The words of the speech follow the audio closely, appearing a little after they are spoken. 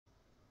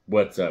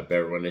What's up,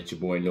 everyone? It's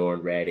your boy Norn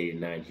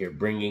Radd89 here,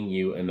 bringing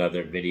you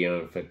another video.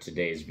 And for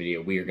today's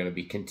video, we are going to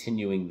be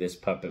continuing this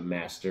Puppet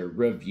Master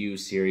review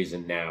series,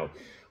 and now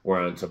we're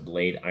on to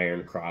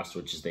Bladeironcross,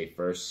 which is their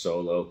first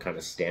solo kind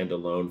of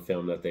standalone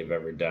film that they've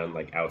ever done,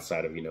 like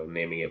outside of,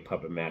 naming it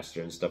Puppet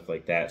Master and stuff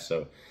like that.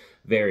 So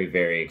very,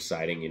 very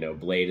exciting.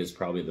 Blade is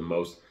probably the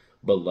most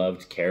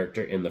beloved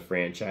character in the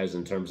franchise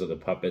in terms of the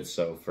puppets,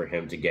 so for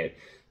him to get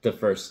the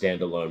first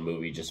standalone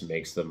movie just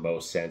makes the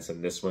most sense.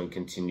 And this one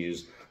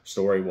continues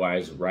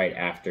story-wise right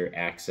after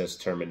Access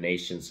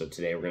termination. So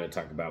today we're going to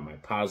talk about my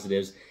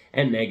positives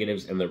and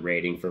negatives and the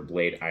rating for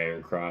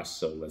Bladeironcross.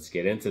 So let's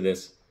get into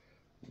this.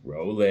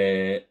 Roll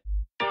it.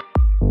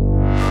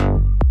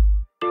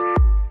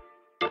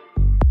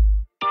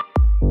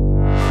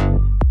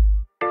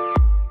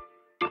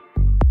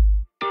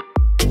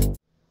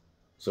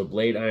 So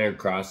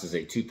Bladeironcross is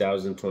a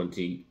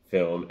 2020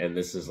 film, and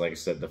this is, like I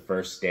said, the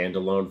first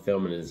standalone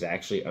film, and it is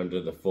actually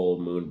under the Full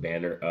Moon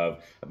banner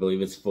of, I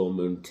believe it's Full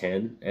Moon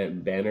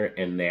 10 banner,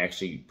 and they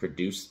actually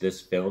produced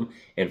this film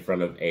in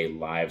front of a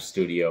live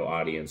studio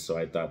audience. So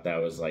I thought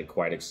that was like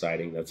quite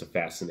exciting. That's a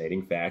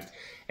fascinating fact.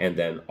 And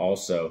then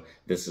also,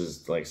 this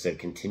is, like I said,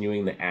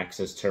 continuing the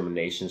Access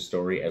termination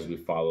story as we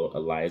follow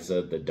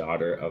Eliza, the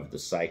daughter of the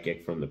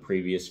psychic from the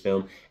previous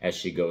film, as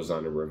she goes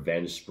on a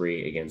revenge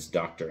spree against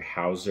Dr.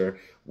 Hauser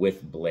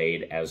with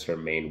Blade as her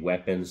main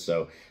weapon.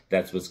 So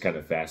that's what's kind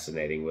of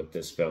fascinating with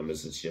this film,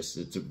 is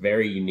it's a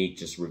very unique,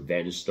 just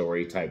revenge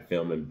story type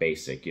film and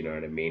basic, you know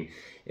what I mean?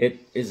 It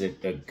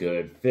isn't a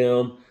good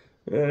film.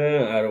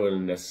 I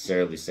wouldn't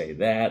necessarily say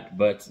that,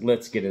 but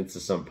let's get into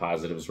some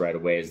positives right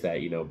away. Is that,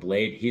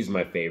 Blade, he's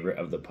my favorite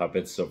of the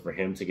puppets, so for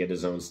him to get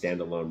his own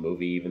standalone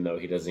movie, even though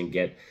he doesn't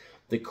get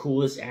the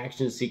coolest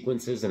action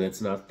sequences and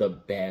it's not the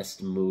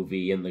best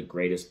movie and the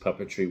greatest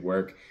puppetry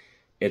work,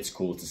 it's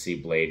cool to see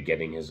Blade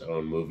getting his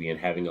own movie and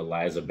having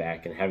Eliza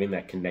back and having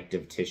that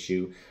connective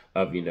tissue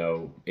of,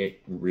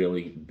 it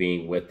really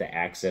being with the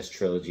Access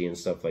trilogy and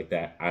stuff like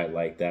that. I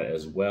like that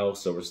as well.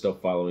 So we're still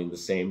following the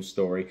same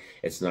story.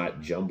 It's not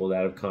jumbled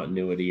out of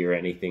continuity or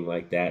anything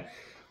like that.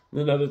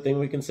 Another thing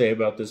we can say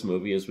about this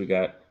movie is we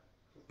got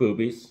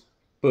boobies,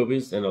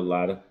 and a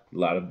lot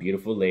of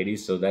beautiful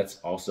ladies. So that's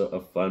also a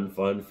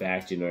fun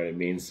fact, you know what I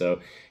mean? So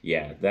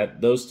yeah,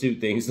 those two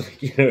things,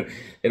 like,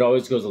 it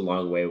always goes a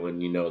long way when,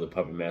 the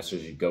puppet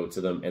masters, you go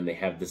to them and they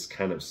have this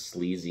kind of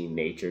sleazy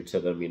nature to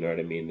them, you know what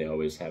I mean? They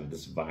always have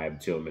this vibe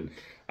to them, and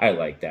I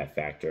like that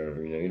factor of,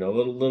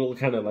 little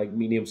kind of like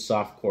medium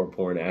softcore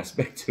porn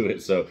aspect to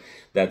it. So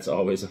that's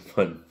always a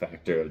fun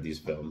factor of these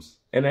films.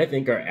 And I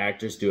think our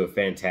actors do a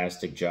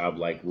fantastic job,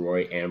 like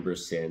Roy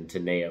Amberson,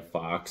 Tanea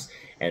Fox,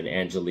 and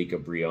Angelica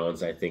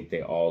Briones. I think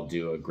they all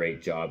do a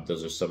great job.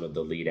 Those are some of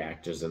the lead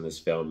actors in this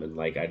film. And,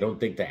 like, I don't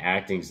think the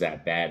acting's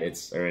that bad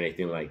or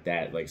anything like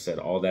that. Like I said,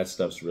 all that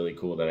stuff's really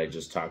cool that I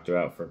just talked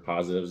about for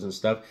positives and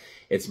stuff.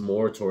 It's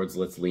more towards,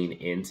 let's lean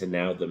into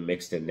now the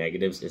mixed and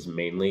negatives, is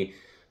mainly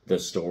the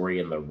story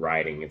and the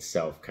writing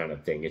itself kind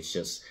of thing. It's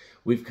just,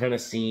 we've kind of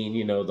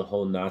seen, the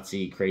whole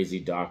Nazi crazy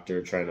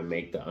doctor trying to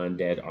make the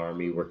undead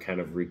army. We're kind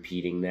of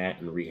repeating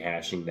that and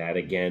rehashing that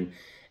again.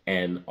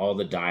 And all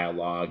the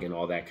dialogue and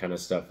all that kind of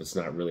stuff, it's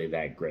not really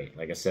that great.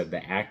 Like I said,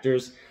 the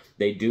actors,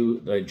 they do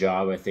the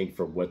job, I think,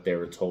 for what they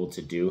were told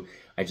to do.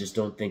 I just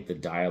don't think the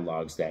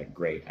dialogue's that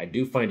great. I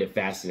do find it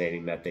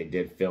fascinating that they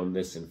did film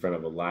this in front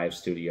of a live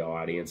studio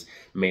audience,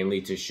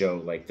 mainly to show,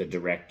 like, the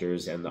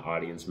directors and the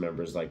audience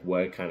members, like,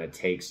 what it kind of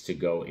takes to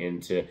go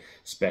into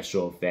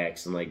special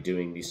effects and, like,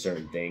 doing these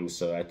certain things.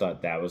 So I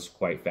thought that was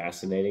quite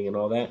fascinating and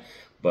all that.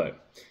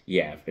 But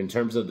yeah, in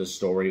terms of the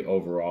story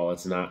overall,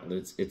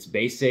 it's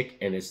basic,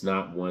 and it's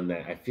not one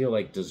that I feel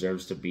like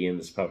deserves to be in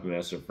this Puppet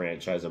Master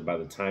franchise. And by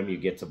the time you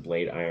get to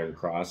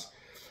Bladeironcross,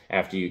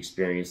 after you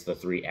experience the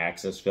 3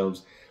 Access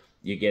films,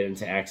 you get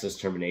into Access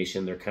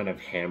termination, they're kind of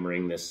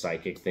hammering this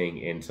psychic thing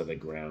into the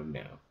ground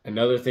now.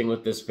 Another thing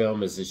with this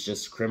film is it's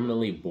just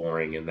criminally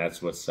boring, and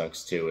that's what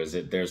sucks too, is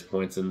that there's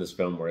points in this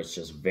film where it's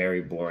just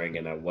very boring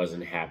and I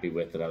wasn't happy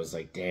with it. I was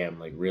like, damn,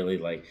 like really,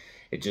 like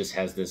it just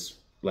has this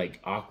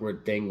like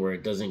awkward thing where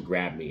it doesn't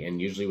grab me.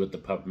 And usually with the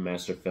Puppet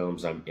Master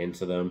films, I'm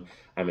into them.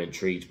 I'm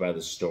intrigued by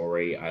the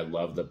story. I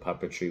love the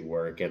puppetry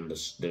work, and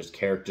there's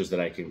characters that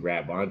I can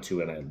grab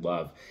onto and I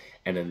love.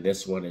 And in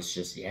this one, it's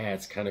just, yeah,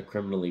 it's kind of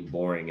criminally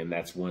boring. And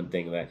that's one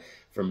thing that,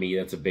 for me,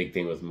 that's a big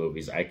thing with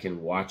movies. I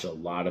can watch a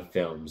lot of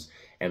films,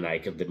 and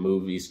the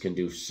movies can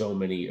do so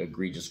many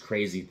egregious,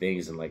 crazy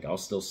things, and, like, I'll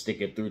still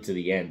stick it through to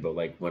the end. But,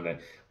 like,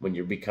 when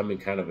you're becoming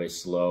kind of a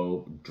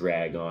slow,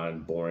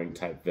 drag-on, boring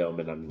type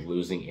film, and I'm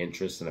losing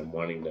interest, and I'm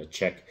wanting to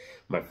check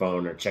my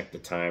phone or check the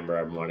time, or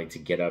I'm wanting to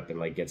get up and,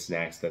 like, get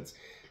snacks,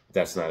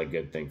 that's not a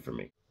good thing for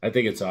me. I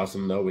think it's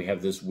awesome, though. We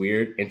have this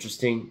weird,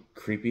 interesting,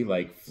 creepy,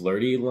 like,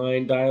 flirty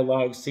line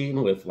dialogue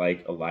scene with,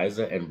 like,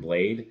 Eliza and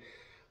Blade,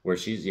 where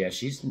she's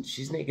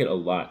naked a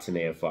lot,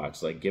 Tanea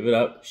Fox. Like, give it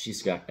up.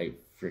 She's got a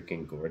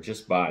freaking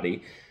gorgeous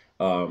body.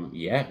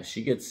 Yeah,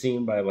 she gets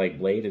seen by, like,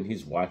 Blade, and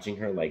he's watching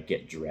her, like,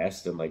 get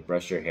dressed and, like,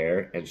 brush her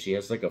hair, and she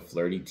has, like, a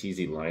flirty,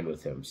 teasy line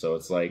with him. So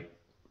it's like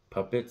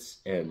puppets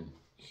and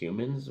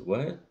humans?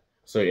 What?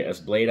 So yes,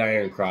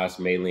 Bladeironcross,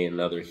 mainly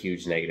another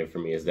huge negative for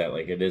me is that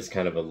like it is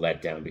kind of a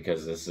letdown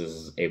because this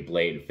is a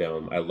Blade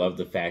film. I love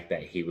the fact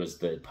that he was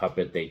the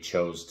puppet they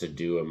chose to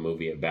do a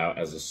movie about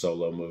as a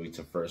solo movie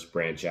to first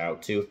branch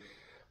out to.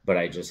 But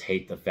I just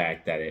hate the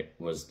fact that it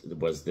was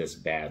this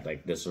bad.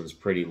 Like this one's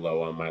pretty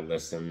low on my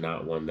list and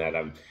not one that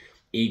I'm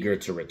eager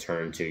to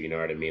return to, you know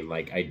what I mean?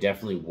 Like I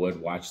definitely would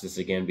watch this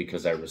again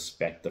because I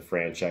respect the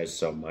franchise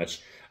so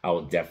much. I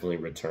will definitely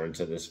return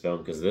to this film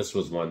because this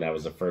was one that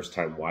was a first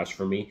time watch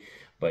for me.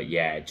 But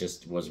yeah, it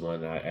just was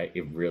one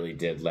it really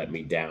did let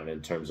me down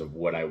in terms of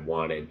what I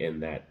wanted in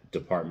that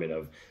department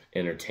of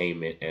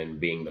entertainment and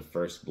being the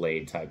first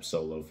Blade type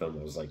solo film.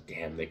 I was like,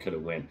 damn, they could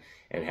have went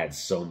and had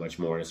so much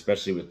more, and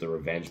especially with the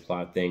revenge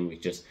plot thing, we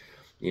just,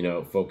 you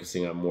know,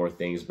 focusing on more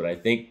things. But I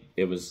think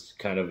it was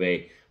kind of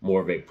a more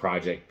of a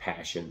project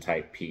passion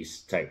type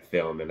piece type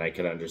film, and I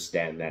could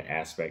understand that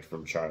aspect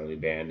from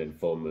charlieband and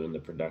Full Moon, the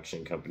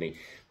production company,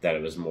 that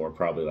it was more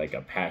probably like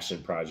a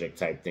passion project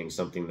type thing,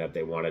 something that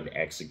they wanted to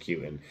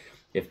execute. And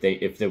if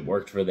it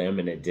worked for them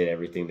and it did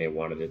everything they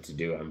wanted it to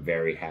do, I'm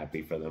very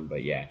happy for them.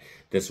 But yeah,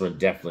 this one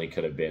definitely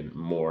could have been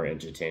more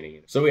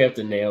entertaining. So we have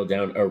to nail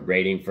down a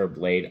rating for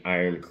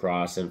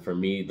Bladeironcross, and for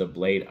me, the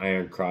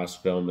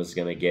Bladeironcross film is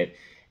going to get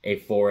a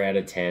 4 out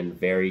of 10,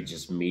 very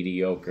just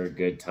mediocre,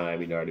 good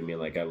time, you know what I mean?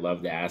 Like, I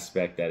love the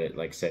aspect that it,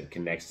 like I said,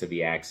 connects to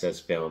the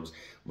Access films.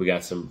 We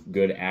got some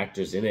good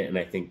actors in it, and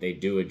I think they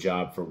do a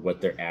job for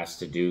what they're asked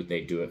to do. They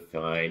do it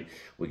fine.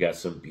 We got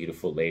some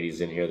beautiful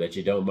ladies in here that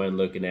you don't mind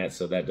looking at,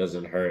 so that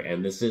doesn't hurt.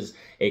 And this is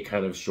a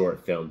kind of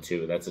short film,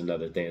 too. That's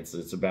another thing.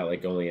 It's about,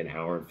 like, only an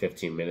hour and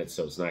 15 minutes,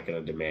 so it's not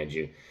going to demand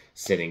you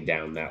sitting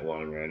down that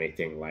long or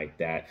anything like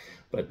that.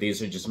 But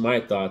these are just my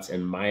thoughts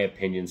and my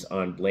opinions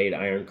on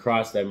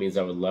Bladeironcross. That means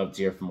I would love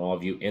to hear from all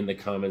of you in the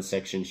comment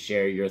section.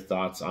 Share your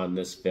thoughts on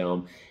this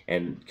film,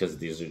 and because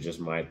these are just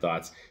my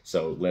thoughts.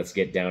 So let's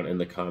get down in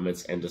the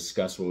comments and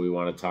discuss what we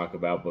want to talk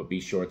about. But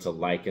be sure to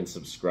like and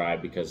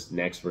subscribe, because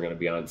next we're going to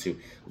be on to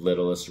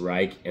Littlest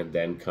Reich, and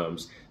then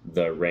comes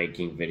the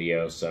ranking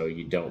video. So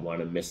you don't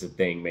want to miss a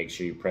thing. Make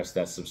sure you press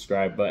that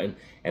subscribe button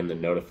and the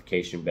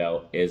notification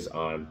bell is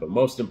on. But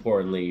most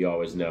importantly, you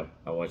always know,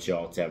 I want you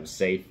all to have a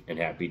safe and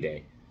happy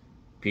day.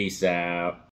 Peace out.